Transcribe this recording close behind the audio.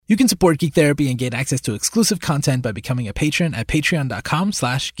You can support Geek Therapy and get access to exclusive content by becoming a patron at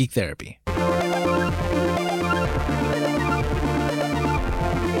patreon.com/geektherapy.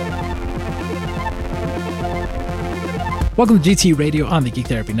 Welcome to GT Radio on the Geek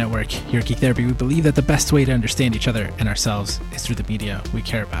Therapy Network. Here at Geek Therapy, we believe that the best way to understand each other and ourselves is through the media we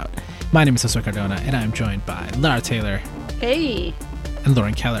care about. My name is Josue Cardona, and I'm joined by Lara Taylor. Hey. And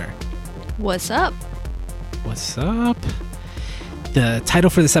Lauren Keller. What's up? What's up? The title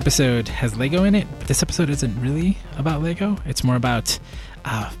for this episode has Lego in it, but this episode isn't really about Lego. It's more about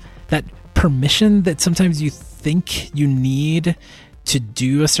that permission that sometimes you think you need to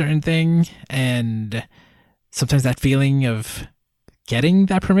do a certain thing, and sometimes that feeling of getting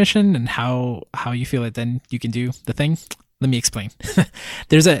that permission and how you feel that then you can do the thing. Let me explain.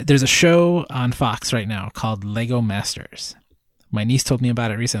 There's a show on Fox right now called Lego Masters. My niece told me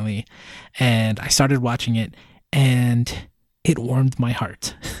about it recently, and I started watching it, and it warmed my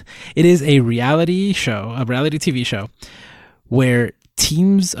heart. It is a reality TV show, where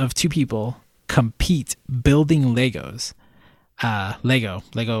teams of two people compete building Legos,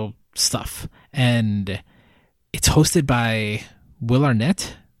 Lego stuff. And it's hosted by Will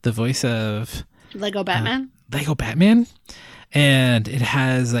Arnett, the voice of Lego Batman. And it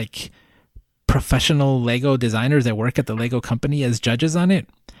has like professional Lego designers that work at the Lego company as judges on it.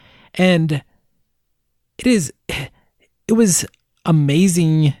 And it was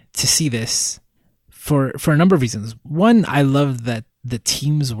amazing to see this for a number of reasons. One, I love that the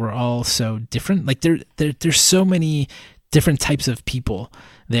teams were all so different. Like there's so many different types of people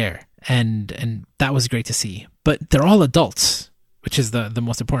there, and that was great to see. But they're all adults, which is the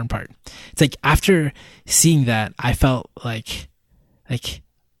most important part. It's like after seeing that, I felt like oh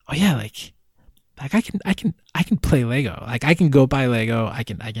yeah, like I can play Lego. Like I can go buy Lego. I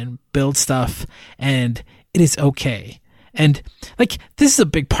can build stuff, and it is okay. And like this is a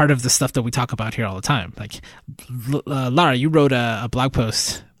big part of the stuff that we talk about here all the time. Like Lara, you wrote a blog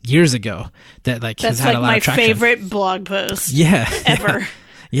post years ago that like has had a lot of traction. That's like my favorite blog post. Yeah, ever.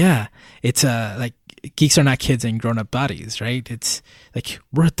 Yeah, it's like geeks are not kids in grown up bodies, right? It's like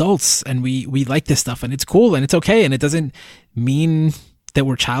we're adults and we like this stuff, and it's cool and it's okay, and it doesn't mean that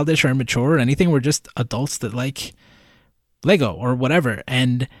we're childish or immature or anything. We're just adults that like Lego or whatever.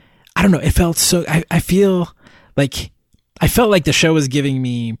 And I don't know, it felt so. I felt like the show was giving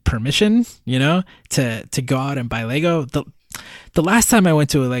me permission, to go out and buy Lego. The last time I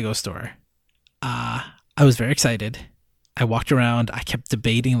went to a Lego store, I was very excited. I walked around. I kept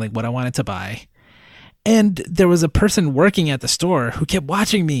debating like what I wanted to buy. And there was a person working at the store who kept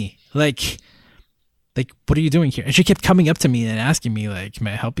watching me like, what are you doing here? And she kept coming up to me and asking me like,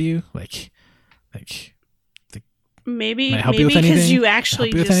 may I help you? Maybe may I help you with anything? Because you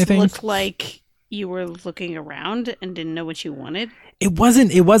actually just looked like you were looking around and didn't know what you wanted. It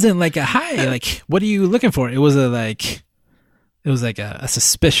wasn't like a hi, like what are you looking for? It was a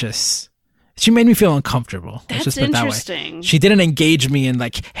suspicious. She made me feel uncomfortable. That's just interesting. That way. She didn't engage me in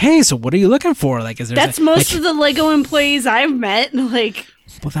like, hey, so what are you looking for? Like, is there? That's most of the Lego employees I've met. Like,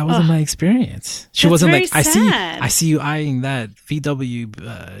 well, that wasn't my experience. She wasn't like, I see you eyeing that VW,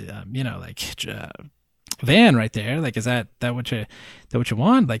 van right there. Like, is that what you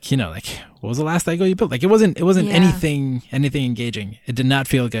want? Like, like what was the last Lego you built? Like, it wasn't anything engaging. It did not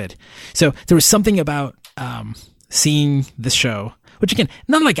feel good. So there was something about seeing this show, which again,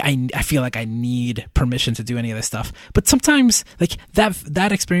 not like I feel like I need permission to do any of this stuff, but sometimes like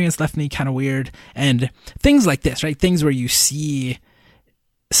that experience left me kind of weird. And things like this, right? Things where you see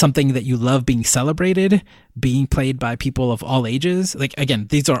something that you love being celebrated, being played by people of all ages. Like, again,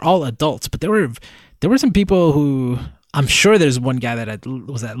 these are all adults, but there were some people who, I'm sure there's one guy that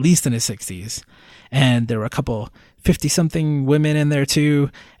was at least in his 60s, and there were a couple 50-something women in there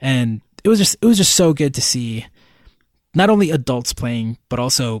too. And it was just so good to see not only adults playing, but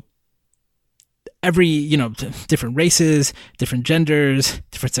also every, different races, different genders,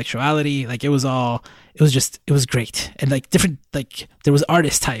 different sexuality. Like it was great. And like different, like there was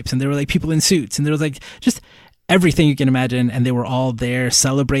artist types, and there were like people in suits, and there was like just everything you can imagine. And they were all there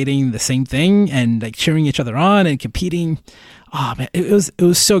celebrating the same thing and like cheering each other on and competing. Oh man, it was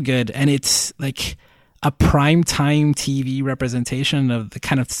so good. And it's like a primetime TV representation of the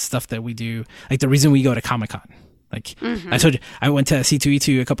kind of stuff that we do. Like the reason we go to Comic-Con. Like I told you, I went to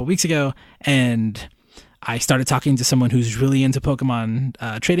C2E2 a couple weeks ago, and I started talking to someone who's really into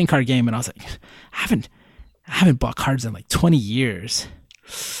Pokemon trading card game, and I was like, I haven't bought cards in like 20 years.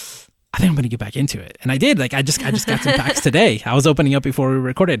 I think I'm going to get back into it. And I did. Like I just got some packs today. I was opening up before we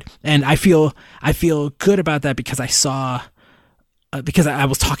recorded, and I feel good about that because I saw because I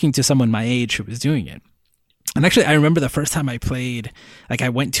was talking to someone my age who was doing it. And actually, I remember the first time I played, like I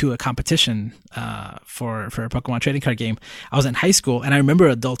went to a competition for a Pokemon trading card game. I was in high school, and I remember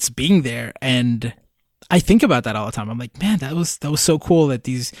adults being there, and I think about that all the time. I'm like, man, that was so cool that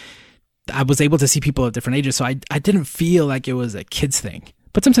I was able to see people of different ages. So I didn't feel like it was a kid's thing,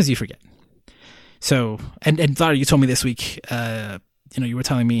 but sometimes you forget. So, and Lara, you told me this week, you were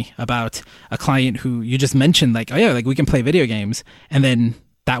telling me about a client who you just mentioned, like, oh yeah, like we can play video games, and then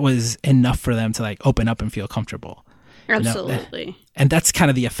that was enough for them to like open up and feel comfortable. Absolutely. And that's kind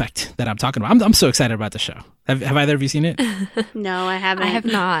of the effect that I'm talking about. I'm so excited about the show. Have either of you seen it? No, I haven't. I have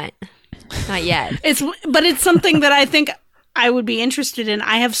not. Not yet. But it's something that I think I would be interested in.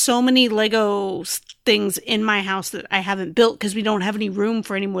 I have so many Lego things in my house that I haven't built because we don't have any room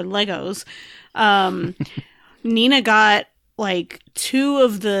for any more Legos. Nina got like 2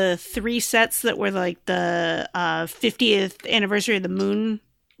 of the 3 sets that were like the 50th anniversary of the moon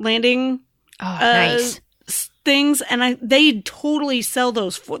landing nice things, and they totally sell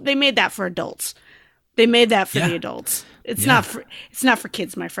those they made that for adults. They made that for the adults. It's not for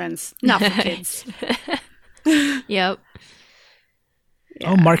kids, my friends. Not for kids. Yep. Yeah.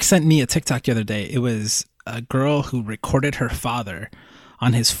 Oh, Mark sent me a TikTok the other day. It was a girl who recorded her father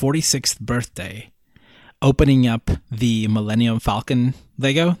on his 46th birthday opening up the Millennium Falcon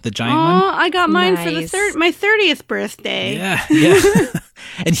Lego, the giant one. Oh, I got mine for my 30th birthday. Yeah.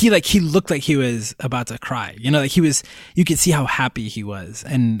 And he looked like he was about to cry. Like you could see how happy he was.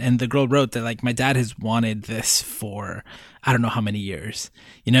 And the girl wrote that like, my dad has wanted this for I don't know how many years.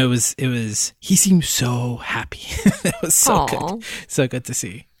 It was he seemed so happy. It was so good. So good to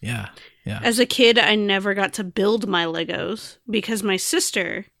see. Yeah. Yeah. As a kid, I never got to build my Legos because my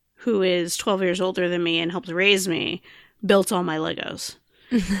sister, who is 12 years older than me and helped raise me, built all my Legos.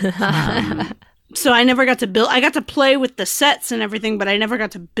 So I never got to build. I got to play with the sets and everything, but I never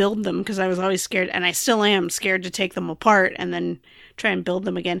got to build them because I was always scared, and I still am scared to take them apart and then try and build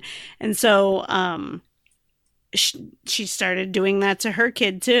them again. And so she started doing that to her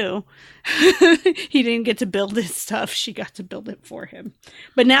kid too. He didn't get to build his stuff. She got to build it for him.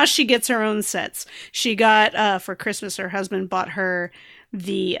 But now she gets her own sets. She got, for Christmas, her husband bought her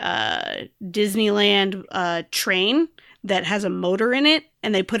the Disneyland train that has a motor in it,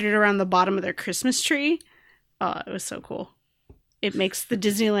 and they put it around the bottom of their Christmas tree. Oh, it was so cool. It makes the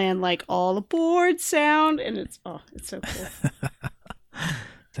Disneyland like all aboard sound, and it's so cool.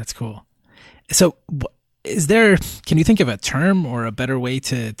 That's cool. So can you think of a term or a better way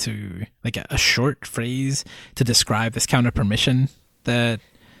to like a short phrase to describe this kind of permission that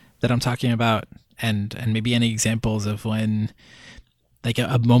I'm talking about, and maybe any examples of when like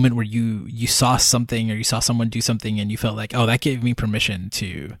a moment where you saw something or you saw someone do something and you felt like, oh, that gave me permission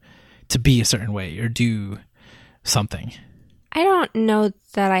to be a certain way or do something? I don't know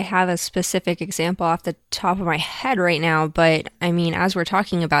that I have a specific example off the top of my head right now, but I mean, as we're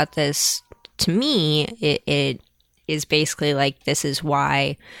talking about this, to me, it is basically like, this is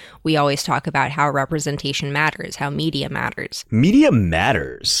why we always talk about how representation matters, how media matters. Media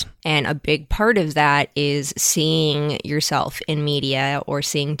matters. And a big part of that is seeing yourself in media or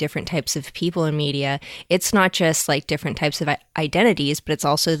seeing different types of people in media. It's not just like different types of identities, but it's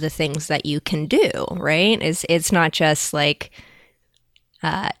also the things that you can do, right? It's not just like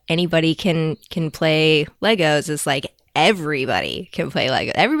anybody can play Legos. It's like everybody can play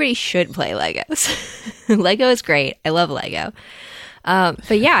Lego. Everybody should play Legos. Lego is great. I love Lego.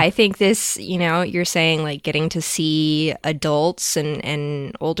 But yeah, I think this, you're saying like getting to see adults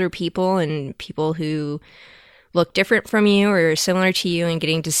and older people and people who look different from you or similar to you, and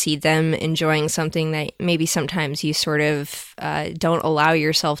getting to see them enjoying something that maybe sometimes you sort of don't allow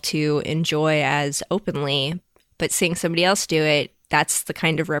yourself to enjoy as openly, but seeing somebody else do it, that's the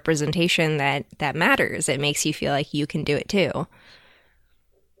kind of representation that matters. It makes you feel like you can do it too.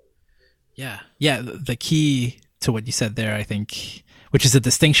 Yeah. The key to what you said there, I think, which is a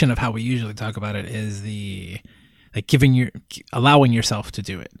distinction of how we usually talk about it, is the like allowing yourself to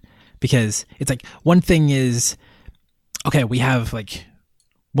do it. Because it's like, one thing is, okay, we have like,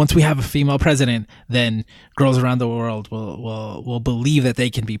 once we have a female president, then girls around the world will believe that they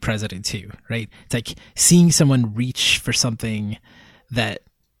can be president too, right? It's like seeing someone reach for something that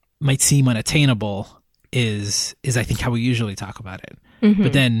might seem unattainable is I think how we usually talk about it. Mm-hmm.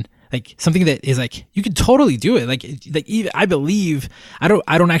 But then like something that is like, you could totally do it. Like even, I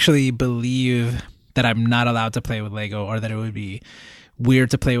don't actually believe that I'm not allowed to play with Lego, or that it would be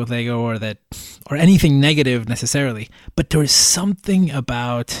weird to play with Lego, or anything negative necessarily. But there is something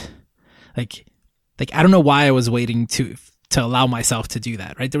about like I don't know why I was waiting to allow myself to do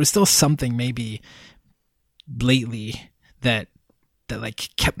that, right? There was still something maybe lately that that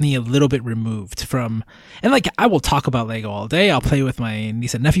like kept me a little bit removed from, and like I will talk about Lego all day. I'll play with my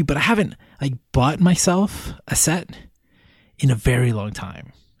niece and nephew, but I haven't like bought myself a set in a very long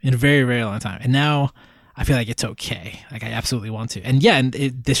time, in a very, very long time. And now I feel like it's okay. Like I absolutely want to. And yeah, and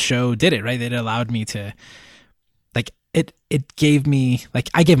this show did it, right? It allowed me to, like, it gave me, like,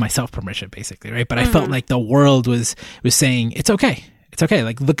 I gave myself permission basically, right? But I felt like the world was saying, it's okay. It's okay.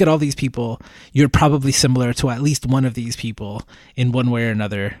 Like, look at all these people. You're probably similar to at least one of these people in one way or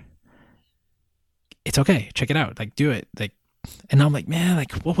another. It's okay. Check it out. Like, do it. Like, and I'm like, man,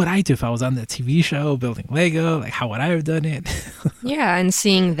 like, what would I do if I was on the TV show building Lego? Like, how would I have done it? Yeah, and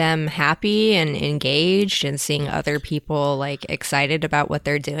seeing them happy and engaged and seeing other people, like, excited about what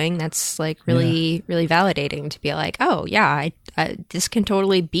they're doing, that's, like, really, really validating to be like, oh, yeah, this can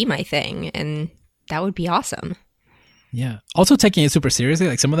totally be my thing, and that would be awesome. Yeah. Also taking it super seriously.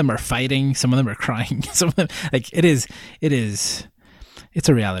 Like, some of them are fighting. Some of them are crying. Some of them, like, it's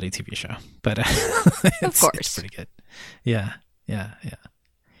a reality TV show, but of course, it's pretty good. Yeah.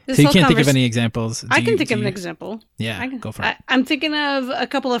 This so you whole can't think of any examples? I can think of an example. Yeah, go for it. I'm thinking of a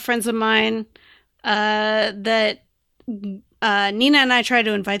couple of friends of mine that Nina and I tried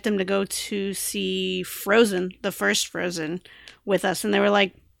to invite them to go to see Frozen, the first Frozen, with us. And they were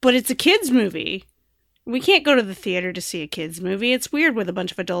like, but it's a kid's movie. We can't go to the theater to see a kid's movie. It's weird with a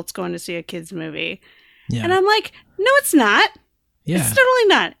bunch of adults going to see a kid's movie. Yeah. And I'm like, no, it's not. Yeah. It's totally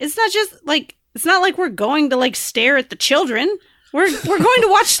not. It's not just like, it's not like we're going to like stare at the children. We're going to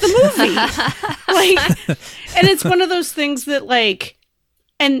watch the movie. Like, and it's one of those things that like,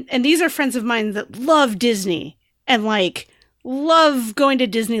 and these are friends of mine that love Disney and like love going to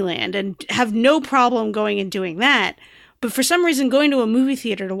Disneyland and have no problem going and doing that. But for some reason, going to a movie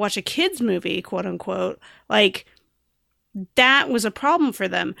theater to watch a kid's movie, quote unquote, like that was a problem for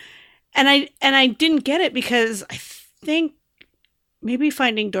them. And I didn't get it because I think maybe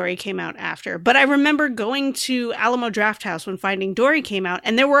Finding Dory came out after, but I remember going to Alamo Drafthouse when Finding Dory came out,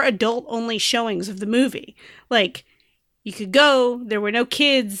 and there were adult-only showings of the movie. Like, you could go, there were no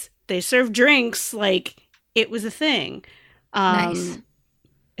kids, they served drinks, like, it was a thing. Nice.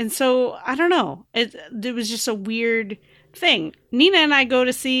 And so, I don't know, it was just a weird thing. Nina and I go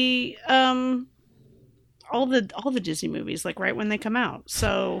to see all the Disney movies, like, right when they come out,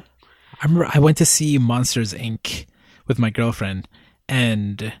 so... I remember I went to see Monsters, Inc. with my girlfriend,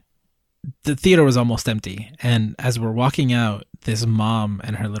 and the theater was almost empty. And as we're walking out, this mom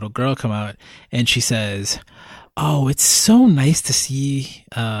and her little girl come out, and she says, oh, it's so nice to see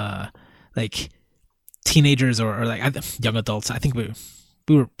like teenagers or like young adults. I think we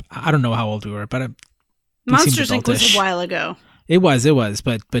were, I don't know how old we were, but Monsters Inc. was a while ago. It was,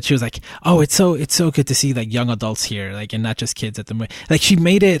 but she was like, oh, it's so good to see like young adults here, like, and not just kids at the movie. Like, she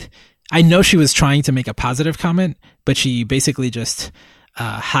made it, I know she was trying to make a positive comment, but she basically just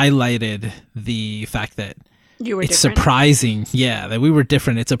highlighted the fact that it's surprising, that we were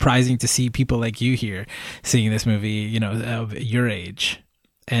different. It's surprising to see people like you here seeing this movie, you know, of your age.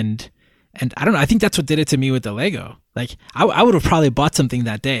 And I don't know, I think that's what did it to me with the Lego. Like, I would have probably bought something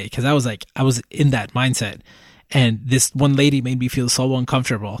that day because I was in that mindset. And this one lady made me feel so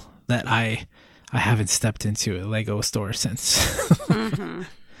uncomfortable that I haven't stepped into a Lego store since. Mm-hmm.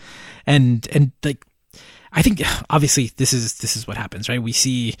 And like, I think obviously this is what happens, right? We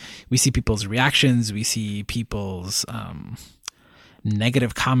see people's reactions, we see people's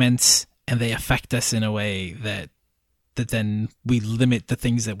negative comments, and they affect us in a way that then we limit the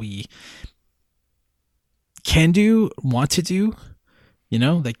things that we can do, want to do, you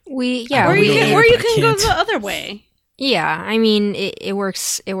know, like or you can go the other way. Yeah, I mean, it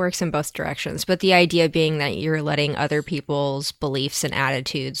works in both directions, but the idea being that you're letting other people's beliefs and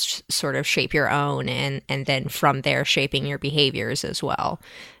attitudes sort of shape your own, and then from there shaping your behaviors as well.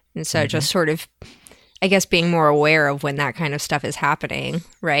 And so just sort of, I guess, being more aware of when that kind of stuff is happening,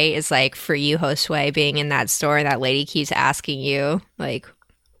 right? It's like for you, Josue, being in that store, that lady keeps asking you, like,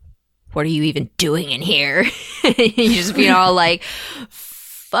 what are you even doing in here? You just being all like,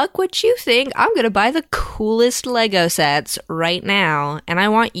 fuck what you think. I'm going to buy the coolest Lego sets right now, and I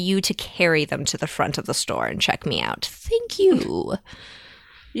want you to carry them to the front of the store and check me out. Thank you.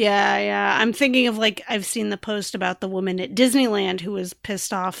 Yeah. I'm thinking of, like, I've seen the post about the woman at Disneyland who was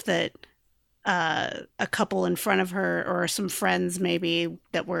pissed off that a couple in front of her, or some friends maybe,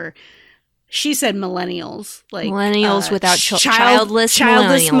 that were, she said millennials, like millennials without childless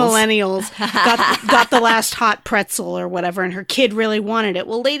millennials got the last hot pretzel or whatever, and her kid really wanted it.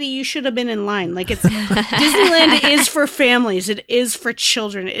 Well, lady, you should have been in line. Like, it's Disneyland is for families. It is for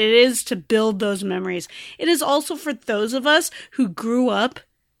children. It is to build those memories. It is also for those of us who grew up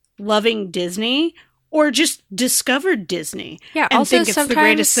loving Disney, or just discovered Disney. Yeah, and also think it's the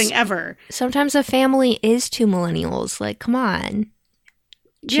greatest thing ever. Sometimes a family is two millennials. Like, come on.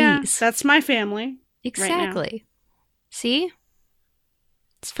 Jeez. Yeah, that's my family. Exactly. Right, see?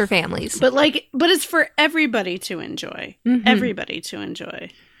 It's for families. But it's for everybody to enjoy. Mm-hmm. Everybody to enjoy.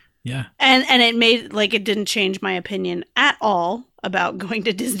 Yeah. And it made, it didn't change my opinion at all about going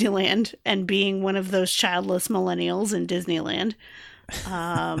to Disneyland and being one of those childless millennials in Disneyland.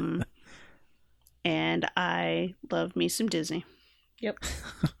 And I love me some Disney. Yep.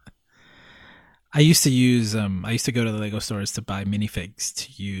 I used to go to the Lego stores to buy minifigs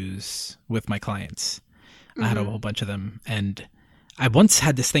to use with my clients. I had a whole bunch of them, and I once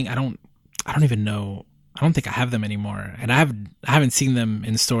had this thing. I don't even know. I don't think I have them anymore, and I haven't seen them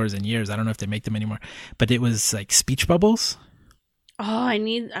in stores in years. I don't know if they make them anymore, but it was like speech bubbles. Oh, I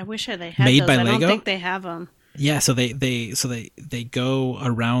wish they had made those. by I Lego. don't think they have them. Yeah, so they go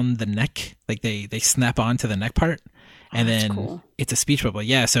around the neck, like they snap onto the neck part, and then cool. It's a speech bubble.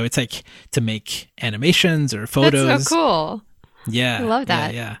 Yeah, so it's like to make animations or photos. That's so cool. Yeah, I love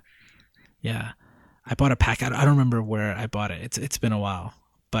that. Yeah. I bought a pack. I don't remember where I bought it. It's been a while,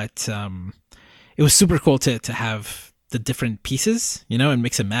 but it was super cool to have the different pieces, and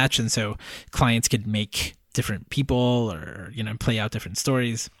mix and match, and so clients could make different people or play out different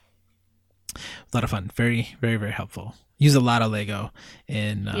stories. A lot of fun. Very, very, very helpful. Use a lot of Lego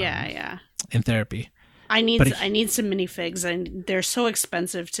in in therapy. I need some minifigs, and they're so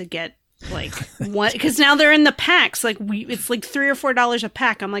expensive to get. One, because now they're in the packs. It's like $3 or $4 a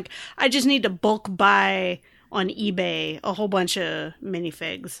pack. I'm like, I just need to bulk buy on eBay a whole bunch of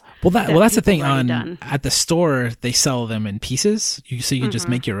minifigs. Well, that's the thing. At the store, they sell them in pieces, so you can just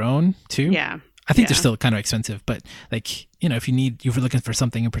make your own too. Yeah, I think they're still kind of expensive, but if you're looking for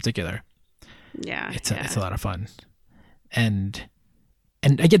something in particular, it's a lot of fun. And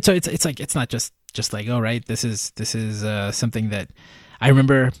again, so it's not just Lego, right? This is something that I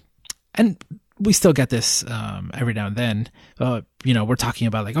remember. And we still get this every now and then. We're talking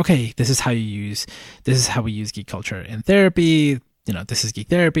about okay, this is how we use geek culture in therapy. This is geek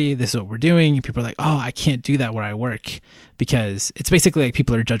therapy. This is what we're doing. And people are like, oh, I can't do that where I work because it's basically like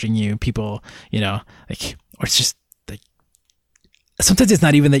people are judging you. People, or it's just sometimes it's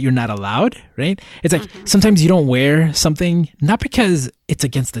not even that you're not allowed, right? It's like sometimes you don't wear something, not because it's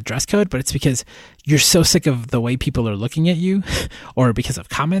against the dress code, but it's because you're so sick of the way people are looking at you or because of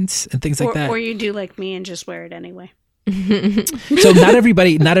comments and things like that. Or you do like me and just wear it anyway. So not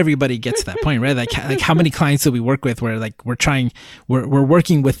everybody gets to that point, right? Like how many clients do we work with where we're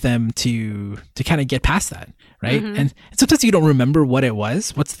working with them to kind of get past that, right? And sometimes you don't remember what it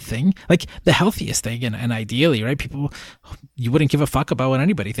was. What's the thing? Like the healthiest thing, and ideally, right? People, you wouldn't give a fuck about what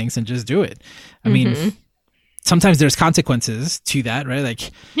anybody thinks and just do it. I mean, sometimes there's consequences to that, right?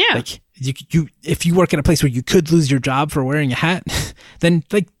 Like you if you work at a place where you could lose your job for wearing a hat, then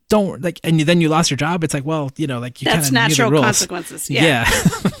don't and then you lost your job. It's like, well, you that's natural consequences. Yeah.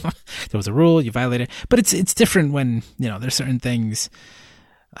 There was a rule, you violated, but it's different when there's certain things.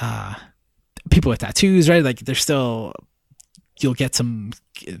 People with tattoos, right? Like there's still, you'll get some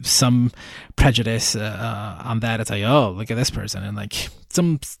prejudice on that. It's like, oh, look at this person, and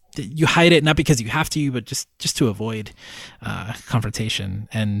you hide it not because you have to, but just to avoid confrontation.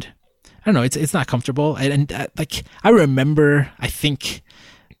 And I don't know, it's not comfortable. And I remember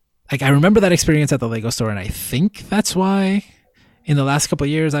that experience at the Lego store, and I think that's why in the last couple of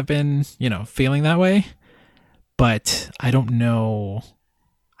years I've been, feeling that way. But I don't know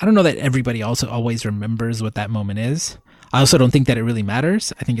that everybody also always remembers what that moment is. I also don't think that it really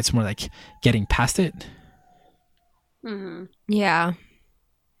matters. I think it's more like getting past it. Mm-hmm. Yeah.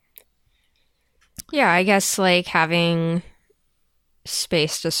 Yeah, I guess having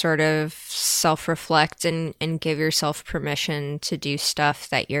space to sort of self-reflect and give yourself permission to do stuff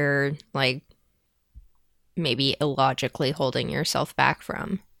that you're maybe illogically holding yourself back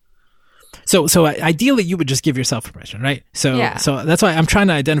from. So ideally you would just give yourself permission, right? So that's why I'm trying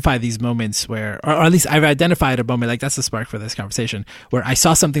to identify these moments where, or at least I've identified a moment, that's the spark for this conversation, where I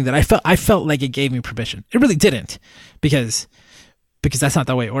saw something that I felt like it gave me permission. It really didn't, because that's not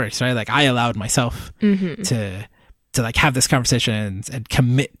the way it works, right? I allowed myself to have this conversation and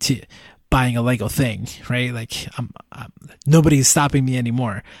commit to buying a Lego thing, right? Nobody's stopping me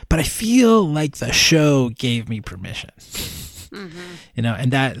anymore, but I feel like the show gave me permission.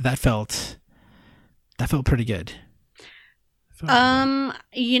 And that felt pretty good.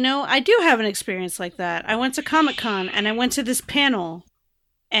 I do have an experience like that. I went to Comic-Con and I went to this panel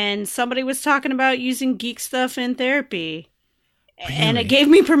and somebody was talking about using geek stuff in therapy. Really? And it gave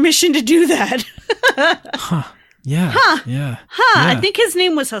me permission to do that. Huh. Yeah. Huh. Yeah. Huh. Yeah. I think his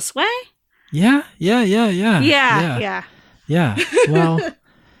name was Josue. Yeah. Well,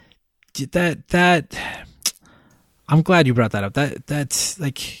 that I'm glad you brought that up. That's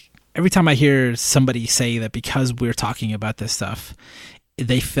like every time I hear somebody say that because we're talking about this stuff,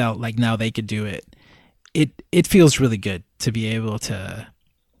 they felt like now they could do it. It feels really good to be able to,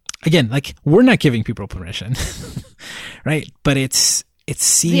 again, like we're not giving people permission, right? But it's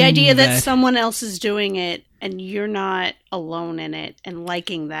seeing the idea that someone else is doing it and you're not alone in it and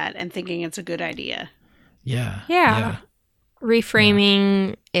liking that and thinking it's a good idea. Yeah.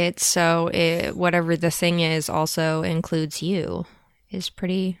 Reframing it so whatever the thing is also includes you is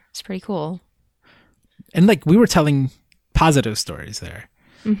pretty cool. And like we were telling positive stories there.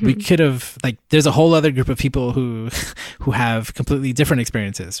 Mm-hmm. We could have, like, there's a whole other group of people who have completely different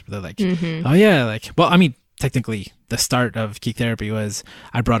experiences. They're like, oh yeah, like, well, I mean, technically the start of Geek Therapy was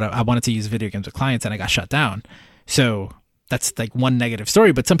I wanted to use video games with clients and I got shut down. So that's like one negative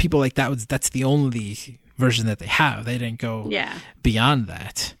story, but some people like that's the only version that they have. They didn't go beyond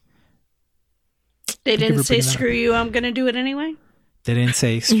that. They didn't say, screw you, I'm going to do it anyway. They didn't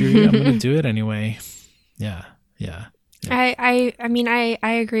say, screw you, I'm going to do it anyway. Yeah. I mean, I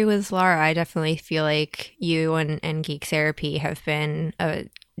agree with Laura. I definitely feel like you and Geek Therapy have been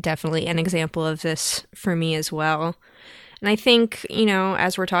definitely an example of this for me as well. And I think,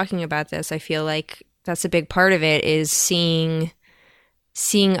 as we're talking about this, I feel like that's a big part of it is seeing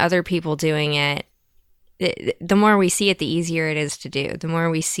other people doing it. The more we see it, the easier it is to do. The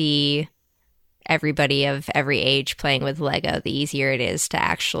more we see everybody of every age playing with Lego, the easier it is to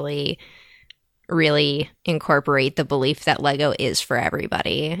actually really incorporate the belief that Lego is for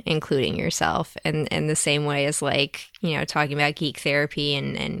everybody, including yourself. And the same way as like, talking about Geek Therapy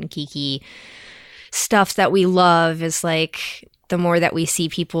and geeky stuff that we love is like the more that we see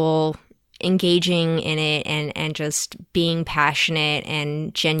people engaging in it and just being passionate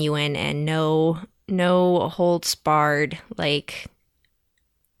and genuine and no holds barred, like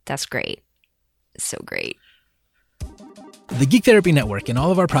that's great. It's so great. The Geek Therapy Network and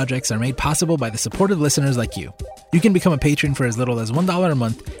all of our projects are made possible by the supportive listeners like you. You can become a patron for as little as $1 a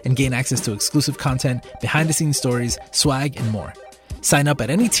month and gain access to exclusive content, behind-the-scenes stories, swag, and more. Sign up at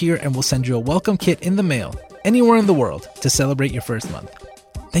any tier and we'll send you a welcome kit in the mail, anywhere in the world, to celebrate your first month.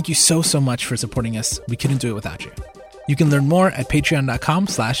 Thank you so much for supporting us. We couldn't do it without you. You can learn more at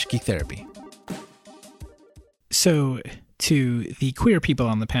patreon.com/geektherapy. So, to the queer people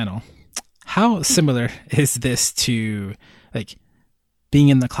on the panel, how similar is this to like being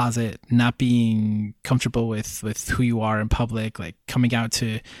in the closet, not being comfortable with who you are in public, like coming out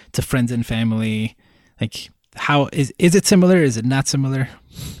to friends and family? Like, how is it similar? Is it not similar?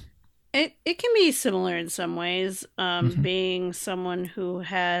 It can be similar in some ways. Being someone who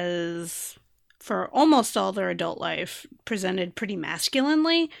has, for almost all their adult life, presented pretty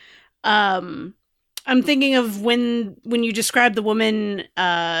masculinely. I'm thinking of when you described the woman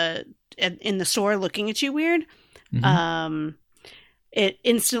in the store looking at you weird. It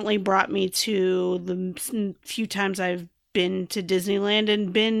instantly brought me to the few times I've been to Disneyland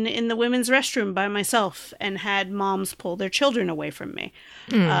and been in the women's restroom by myself and had moms pull their children away from me.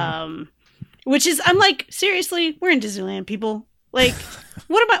 Which is, I'm like, seriously, we're in Disneyland, people. Like,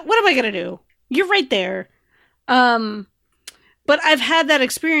 what am I gonna do? You're right there. But I've had that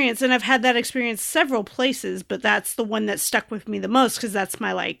experience, and I've had that experience several places, but that's the one that stuck with me the most because that's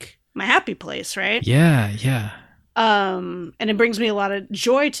my happy place, right? Yeah. And it brings me a lot of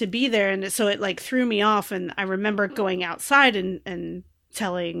joy to be there, and so it like threw me off. And I remember going outside and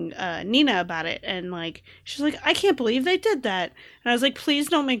telling Nina about it, and like she's like, "I can't believe they did that." And I was like, "Please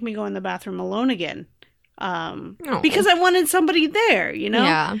don't make me go in the bathroom alone again," because I wanted somebody there,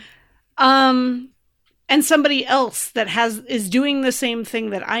 Yeah. And somebody else that is doing the same thing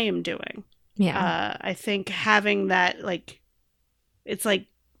that I am doing. Yeah. I think having that, like, it's like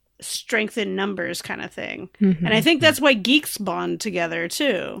strength in numbers kind of thing. And I think that's why geeks bond together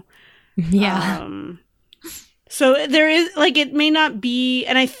too. Yeah. So there is, like, it may not be,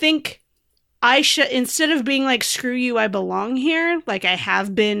 and I think I should, instead of being like, screw you, I belong here, like I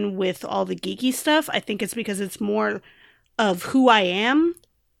have been with all the geeky stuff, I think it's because it's more of who I am.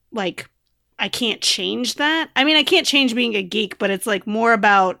 Like, I can't change that. I mean, I can't change being a geek, but it's like more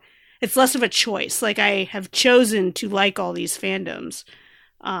about, it's less of a choice. Like, I have chosen to like all these fandoms,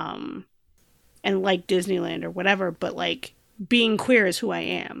 and like Disneyland or whatever, but like being queer is who I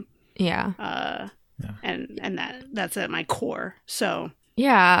am. Yeah. And that's at my core. So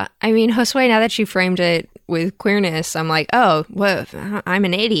yeah, I mean, Josue, now that you framed it with queerness, I'm like, oh, well, I'm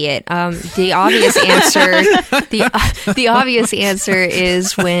an idiot. The obvious answer, the obvious answer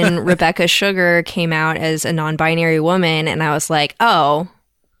is when Rebecca Sugar came out as a non-binary woman, and I was like, oh,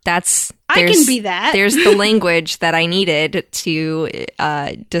 I can be that. There's the language that I needed to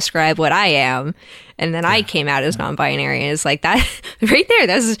describe what I am. And then I came out as non-binary, and it's like that right there.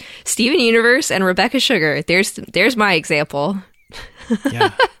 That's Steven Universe and Rebecca Sugar. There's my example.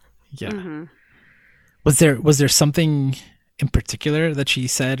 Yeah. Was there something in particular that she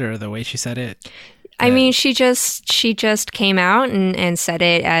said, or the way she said it? I mean, she just came out and said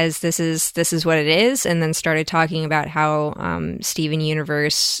it as this is what it is, and then started talking about how Steven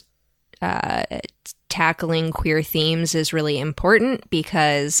Universe tackling queer themes is really important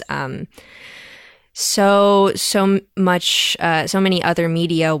because so many other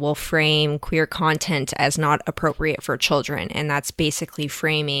media will frame queer content as not appropriate for children, and that's basically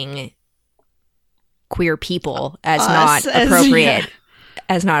framing queer people as not appropriate.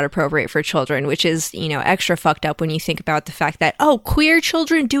 As not appropriate for children, which is, extra fucked up when you think about the fact that, queer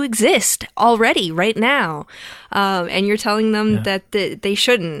children do exist already right now. And you're telling them that they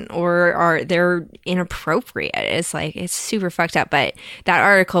shouldn't, or they're inappropriate. It's like, it's super fucked up. But that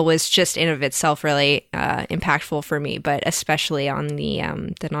article was just in of itself really impactful for me, but especially on the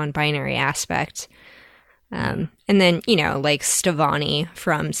non-binary aspect. And then, like Stevani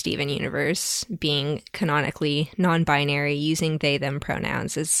from Steven Universe being canonically non-binary, using they, them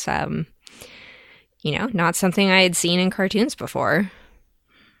pronouns is, not something I had seen in cartoons before.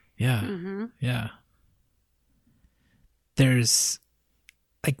 Yeah. Yeah. There's,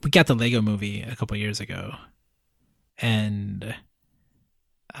 we got the Lego movie a couple years ago, and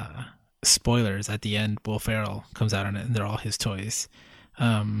spoilers, at the end, Will Ferrell comes out on it, and they're all his toys.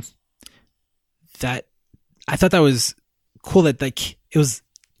 I thought that was cool that it was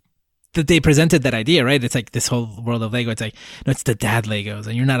that they presented that idea, right? It's like this whole world of Lego. It's like, no, it's the dad Legos,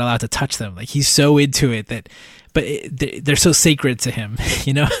 and you're not allowed to touch them. Like, he's so into it they're so sacred to him,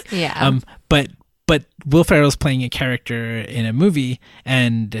 Yeah. But Will Ferrell's playing a character in a movie,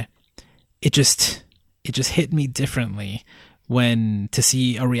 and it just hit me differently when to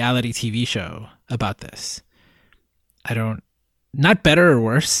see a reality TV show about this. Not better or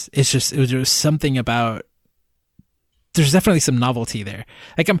worse. It was just something about. There's definitely some novelty there.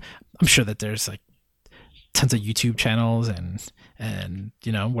 Like, I'm sure that there's tons of YouTube channels and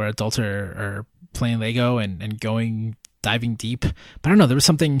where adults are playing Lego and diving deep. But I don't know, there was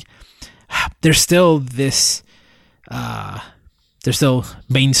something. There's still this. There's still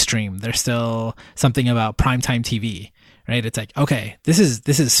mainstream. There's still something about primetime TV, right? It's like, okay, this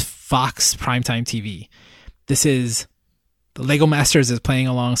is Fox primetime TV. This is the Lego Masters is playing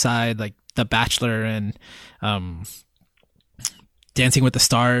alongside The Bachelor and Dancing with the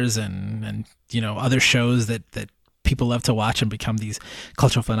Stars and other shows that people love to watch and become these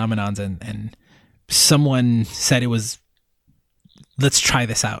cultural phenomenons, and someone said it was, let's try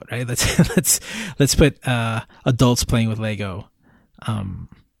this out, right? Let's put adults playing with Lego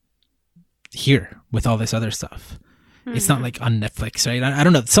here with all this other stuff. Mm-hmm. It's not like on Netflix, right? I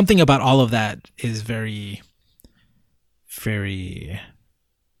don't know, something about all of that is very, very,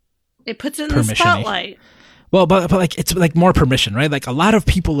 it puts it in the spotlight. Well, but it's more permission, right? Like, a lot of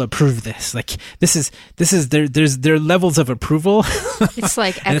people approve this. Like, this is there are levels of approval. It's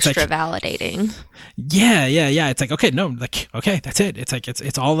extra validating. Yeah. It's like, okay, no, okay, that's it. It's like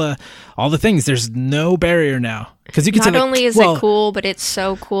it's all the things. There's no barrier now, because you can not only is it cool, but it's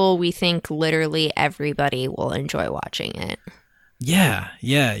so cool. We think literally everybody will enjoy watching it. Yeah.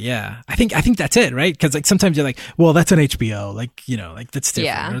 I think that's it, right? Because sometimes you're like, well, that's on HBO, that's different.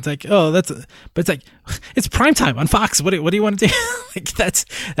 Yeah. Or it's like, but it's like, it's primetime on Fox. What do you want to do?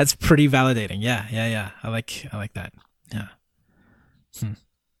 That's pretty validating. Yeah. I like that. Yeah.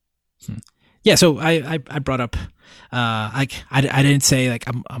 Yeah. So I brought up, I didn't say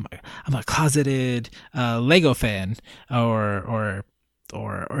I'm a closeted Lego fan or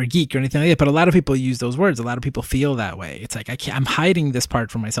a geek or anything like that, but a lot of people use those words. A lot of people feel that way. It's like, I'm hiding this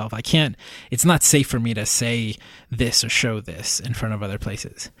part from myself. It's not safe for me to say this or show this in front of other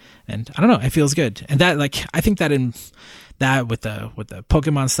places. And I don't know, it feels good. And that, I think that in that with the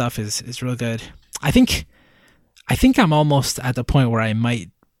Pokemon stuff is real good. I think I'm almost at the point where I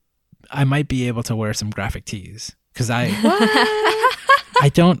might be able to wear some graphic tees, because I've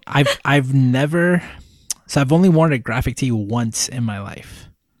never. So I've only worn a graphic tee once in my life.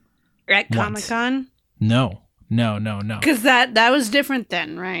 At Comic-Con? No. Because that was different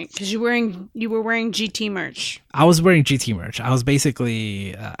then, right? Because you were wearing GT merch. I was wearing GT merch. I was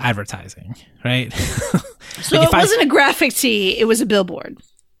basically advertising, right? So it wasn't a graphic tee; it was a billboard.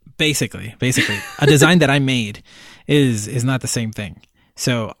 Basically, a design that I made is not the same thing.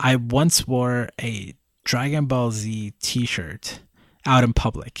 So I once wore a Dragon Ball Z T-shirt out in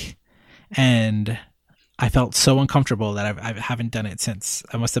public, and I felt so uncomfortable that I haven't done it since.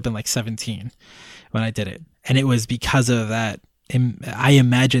 I must have been like 17 when I did it. And it was because of that. I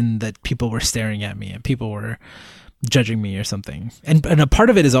imagined that people were staring at me and people were judging me or something. And a part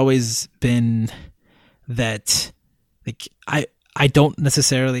of it has always been that, like, I don't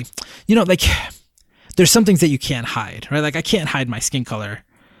necessarily, like, there's some things that you can't hide, right? Like, I can't hide my skin color,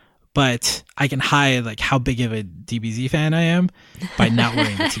 but I can hide, like, how big of a DBZ fan I am by not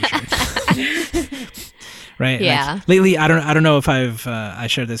wearing a t-shirt. Right? Yeah. Like, lately, I don't know if I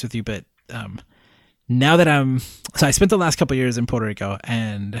shared this with you, but now that so I spent the last couple of years in Puerto Rico,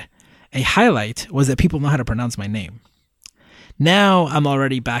 and a highlight was that people know how to pronounce my name. Now I'm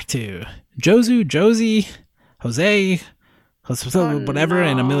already back to Josu, Josie, Jose, whatever,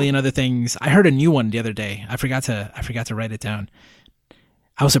 and a million other things. I heard a new one the other day. I forgot to write it down.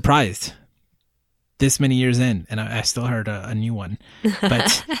 I was surprised this many years in, and I still heard a new one.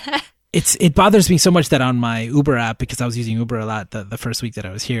 But it bothers me so much that on my Uber app, because I was using Uber a lot the first week that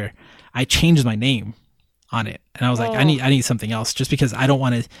I was here, I changed my name on it, and I was like, I need something else, just because I don't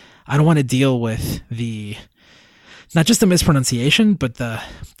want to deal with not just the mispronunciation, but the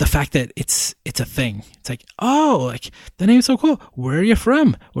fact that it's a thing. It's like, oh, like, the name's so cool. Where are you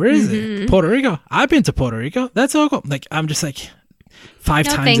from? Where is it? Puerto Rico. I've been to Puerto Rico. That's so cool. Like, I'm just like 5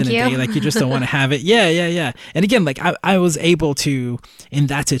 times in a day. Like, you just don't want to have it. Yeah. And again, like, I was able to, in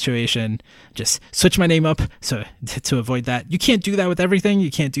that situation, just switch my name up to avoid that. You can't do that with everything.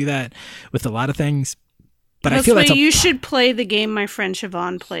 You can't do that with a lot of things. But I feel like you should play the game my friend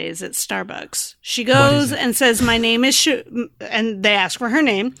Siobhan plays at Starbucks. She goes and says, my name is and they ask for her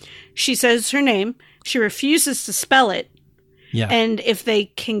name. She says her name. She refuses to spell it. Yeah. And if they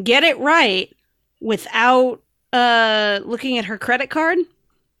can get it right without looking at her credit card,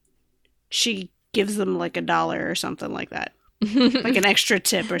 she gives them like $1 or something like that. Like an extra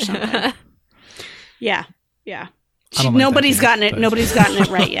tip or something. Yeah. Nobody's gotten it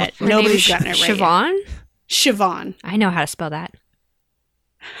right yet. Nobody's gotten it right Siobhan? yet. Siobhan. I know how to spell that.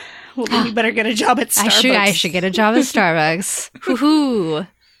 Well, then you better get a job at Starbucks. I should get a job at Starbucks. Woohoo!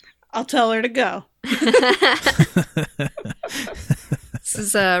 I'll tell her to go. This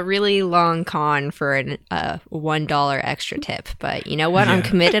is a really long con for a $1 extra tip, but you know what? Yeah. I'm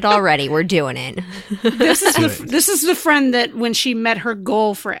committed already. We're doing it. This is the friend that, when she met her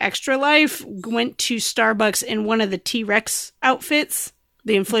goal for Extra Life, went to Starbucks in one of the T-Rex outfits,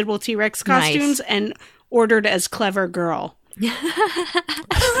 the inflatable T-Rex costumes, and ordered as Clever Girl.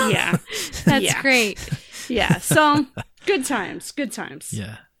 Yeah. That's great. Yeah. So good times.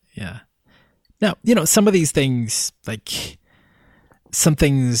 Yeah. Now, some of these things, like, some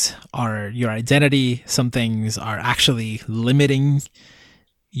things are your identity. Some things are actually limiting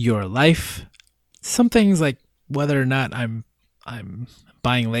your life. Some things, like whether or not I'm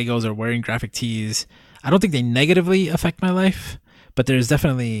buying Legos or wearing graphic tees, I don't think they negatively affect my life, but there's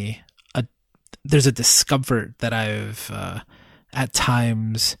definitely there's a discomfort that I've at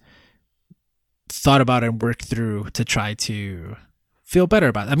times thought about and worked through to try to feel better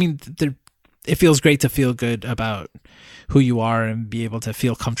about it. I mean, it feels great to feel good about who you are and be able to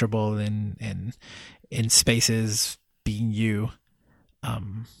feel comfortable in spaces being you.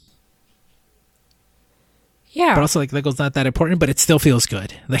 Yeah. But also, like, Lego's not that important, but it still feels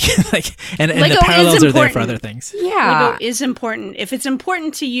good. And the parallels are there for other things. Yeah. Lego is important. If it's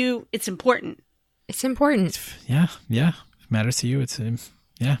important to you, it's important. It's important. Yeah. If it matters to you, it's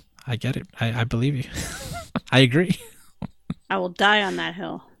yeah, I get it. I believe you. I agree. I will die on that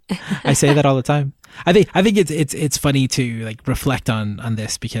hill. I say that all the time. I think it's funny to, like, reflect on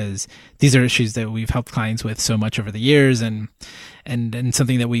this, because these are issues that we've helped clients with so much over the years, and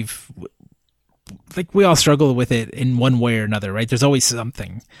something that we all struggle with it in one way or another, right? There's always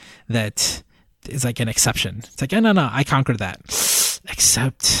something that is like an exception. It's like, no, I conquered that.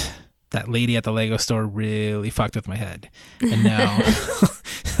 Except that lady at the Lego store really fucked with my head. And now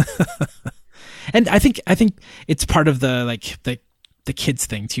and I think it's part of the kids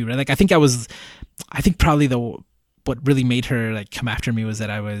thing too, right? Like, I think probably what really made her, like, come after me was that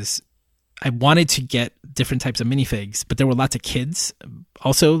I wanted to get different types of minifigs, but there were lots of kids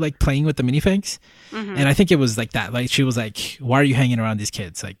also, like, playing with the minifigs. Mm-hmm. And I think it was like that. Like, she was like, why are you hanging around these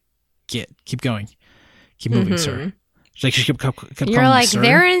kids? Like, keep going. Keep moving, sir. Like, she kept You're like, sir.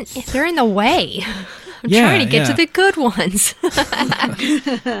 They're in the way. I'm trying to get to the good ones.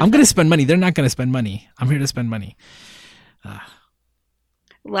 I'm going to spend money. They're not going to spend money. I'm here to spend money.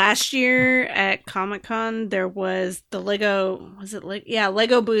 Last year at Comic-Con, there was the Lego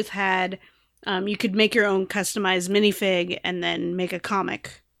booth had, you could make your own customized minifig and then make a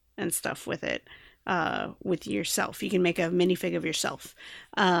comic and stuff with it, with yourself. You can make a minifig of yourself.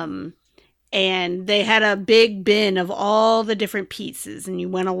 and they had a big bin of all the different pieces, and you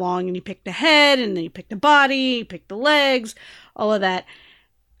went along and you picked the head, and then you picked the body, you picked the legs, all of that.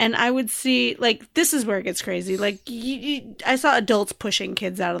 And I would see, like, this is where it gets crazy. Like, I saw adults pushing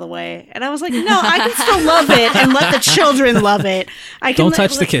kids out of the way. And I was like, no, I can still love it and let the children love it. Don't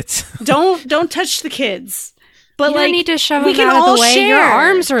touch the kids. Don't touch the kids. But you like, don't need to shove we them can out all of the way. share. Your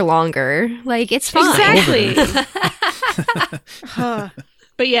arms are longer. Like, it's fine. Exactly.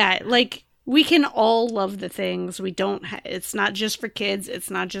 But yeah, like, we can all love the things. We don't. It's not just for kids.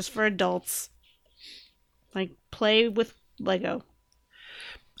 It's not just for adults. Like, play with Lego.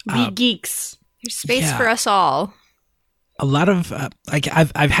 Be geeks. There's space for us all. A lot of like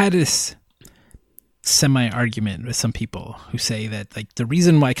I've had this semi-argument with some people who say that like the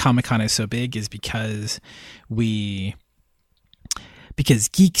reason why Comic-Con is so big is because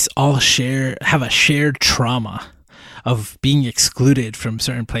geeks all have a shared trauma of being excluded from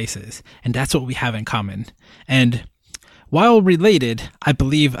certain places, and that's what we have in common. And while related, I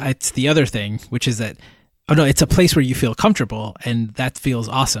believe it's the other thing, which is that it's a place where you feel comfortable, and that feels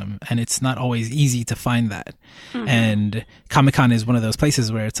awesome. And it's not always easy to find that. Mm-hmm. And Comic-Con is one of those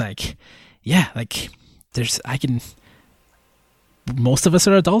places where it's like, yeah, like most of us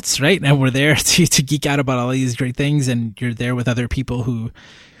are adults, right? And we're there to geek out about all these great things, and you're there with other people who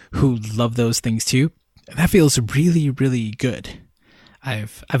love those things too. And that feels really, really good.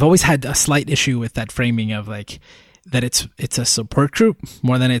 I've always had a slight issue with that framing of like that it's a support group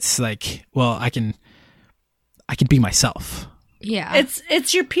more than it's like, well, I can be myself. Yeah.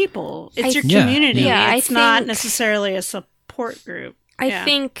 It's your people. It's your community. Yeah, it's not necessarily a support group. I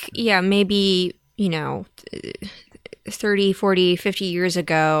think, maybe, 30, 40, 50 years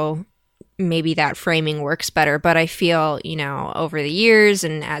ago, maybe that framing works better. But I feel, over the years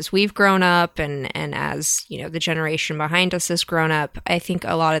and as we've grown up and as, the generation behind us has grown up, I think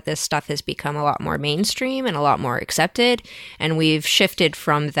a lot of this stuff has become a lot more mainstream and a lot more accepted. And we've shifted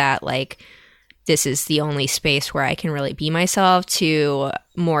from that, like, this is the only space where I can really be myself to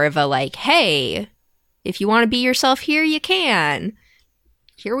more of a like, hey, if you want to be yourself here, you can.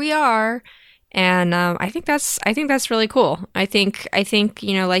 Here we are. And I think that's really cool. I think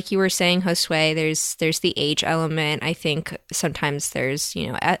like you were saying, Josue, there's the age element. I think sometimes there's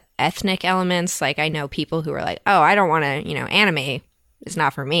ethnic elements. Like I know people who are like, oh, I don't want to anime is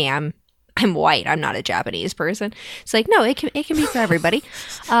not for me. I'm white. I'm not a Japanese person. It's like, no, it can be for everybody.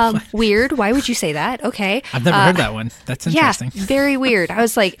 Weird. Why would you say that? Okay. I've never heard that one. That's interesting. Yeah, very weird. I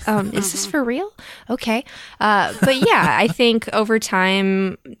was like, is this for real? Okay. But yeah, I think over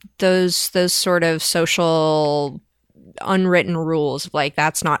time, those sort of social unwritten rules, like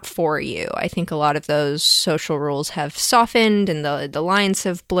that's not for you. I think a lot of those social rules have softened and the lines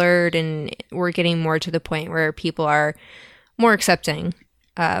have blurred, and we're getting more to the point where people are more accepting.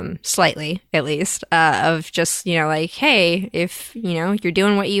 Slightly at least, of just, like, hey, if, you're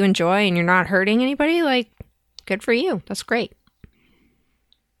doing what you enjoy and you're not hurting anybody, like, good for you. That's great.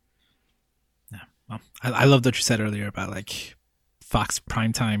 Yeah. Well, I love what you said earlier about like Fox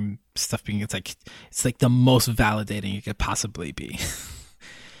primetime stuff being, it's like the most validating it could possibly be.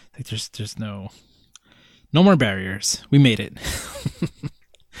 Like there's no more barriers. We made it.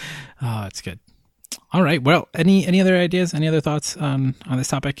 Oh, it's good. All right. Well, any other ideas? Any other thoughts on this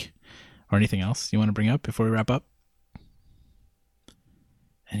topic, or anything else you want to bring up before we wrap up?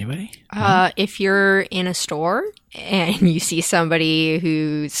 Anybody? If you're in a store and you see somebody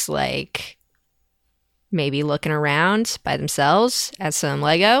who's like maybe looking around by themselves at some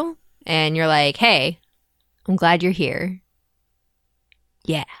Lego, and you're like, "Hey, I'm glad you're here."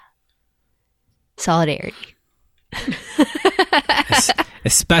 Yeah. Solidarity.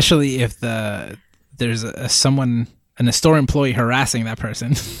 Especially if there's someone and a store employee harassing that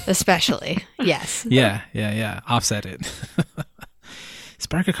person. Especially, yes. Yeah. Offset it.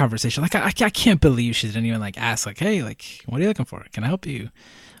 Spark a conversation. Like I can't believe she didn't even like ask. Like, hey, like, what are you looking for? Can I help you?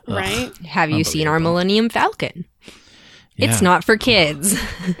 Right? Have you seen our Millennium Falcon? Yeah. It's not for kids.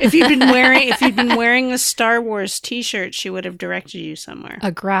 If you'd been wearing a Star Wars T-shirt, she would have directed you somewhere.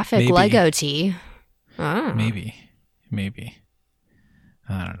 A graphic Lego tee. Oh. Maybe.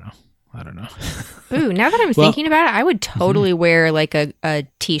 I don't know. Ooh, now that I'm thinking about it, I would totally wear like a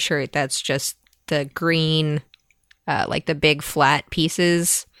T-shirt that's just the green, like the big flat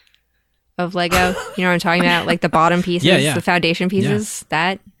pieces of Lego. You know what I'm talking about? Like the bottom pieces, the foundation pieces.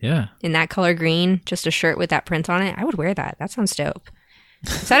 That in that color green, just a shirt with that print on it. I would wear that. That sounds dope.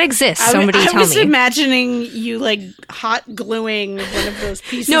 Does that exist? Somebody I tell was me. Imagining you like hot gluing one of those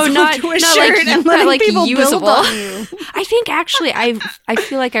pieces not onto a shirt like, and not letting like people usable. build on you. I think actually, I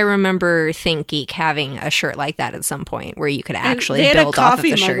feel like I remember ThinkGeek having a shirt like that at some point where you could actually they had build a off of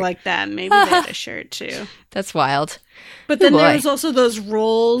coffee the mug shirt. like that. Maybe they had a shirt too. That's wild. But then boy. there was also those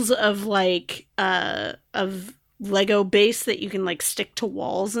rolls of like of Lego base that you can like stick to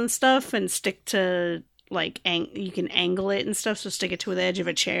walls and stuff, and stick to like you can angle it and stuff, so stick it to the edge of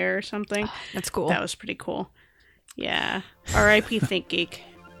a chair or something. That's cool. That was pretty cool. Yeah. R.I.P. ThinkGeek.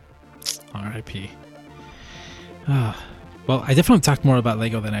 R.I.P. Well, I definitely talked more about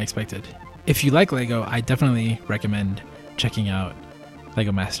Lego than I expected. If you like Lego, I definitely recommend checking out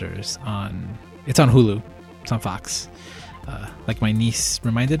Lego Masters it's on Hulu. It's on Fox. Like my niece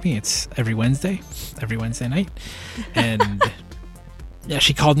reminded me, it's every Wednesday night. And yeah,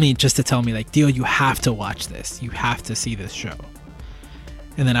 she called me just to tell me, like, Dio, you have to watch this. You have to see this show.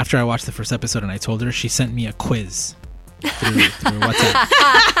 And then after I watched the first episode and I told her, she sent me a quiz through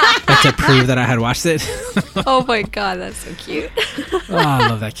WhatsApp like, to prove that I had watched it. Oh my god, that's so cute. Oh, I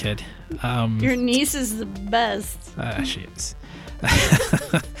love that kid. Your niece is the best. She is.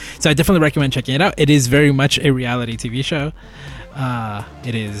 So I definitely recommend checking it out. It is very much a reality TV show.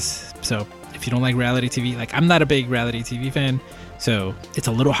 It is. So if you don't like reality TV, like, I'm not a big reality TV fan, so it's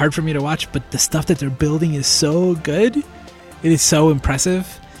a little hard for me to watch, but the stuff that they're building is so good. It is so impressive.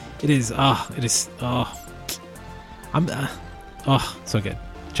 So good.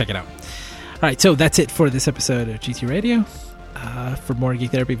 Check it out. All right, so that's it for this episode of GT Radio. For more Geek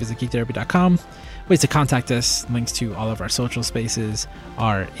Therapy, visit geektherapy.com. Ways to contact us, links to all of our social spaces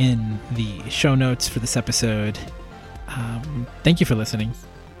are in the show notes for this episode. Thank you for listening.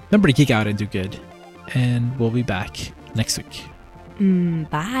 Remember to geek out and do good. And we'll be back next week.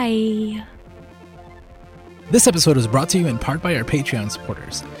 Bye. This episode was brought to you in part by our Patreon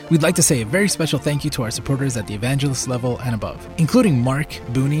supporters. We'd like to say a very special thank you to our supporters at the Evangelist level and above, including Mark,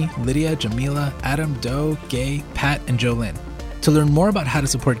 Booney, Lydia, Jamila, Adam, Doe, Gay, Pat, and Jolynn. To learn more about how to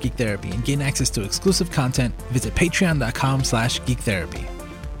support Geek Therapy and gain access to exclusive content, visit patreon.com/geektherapy.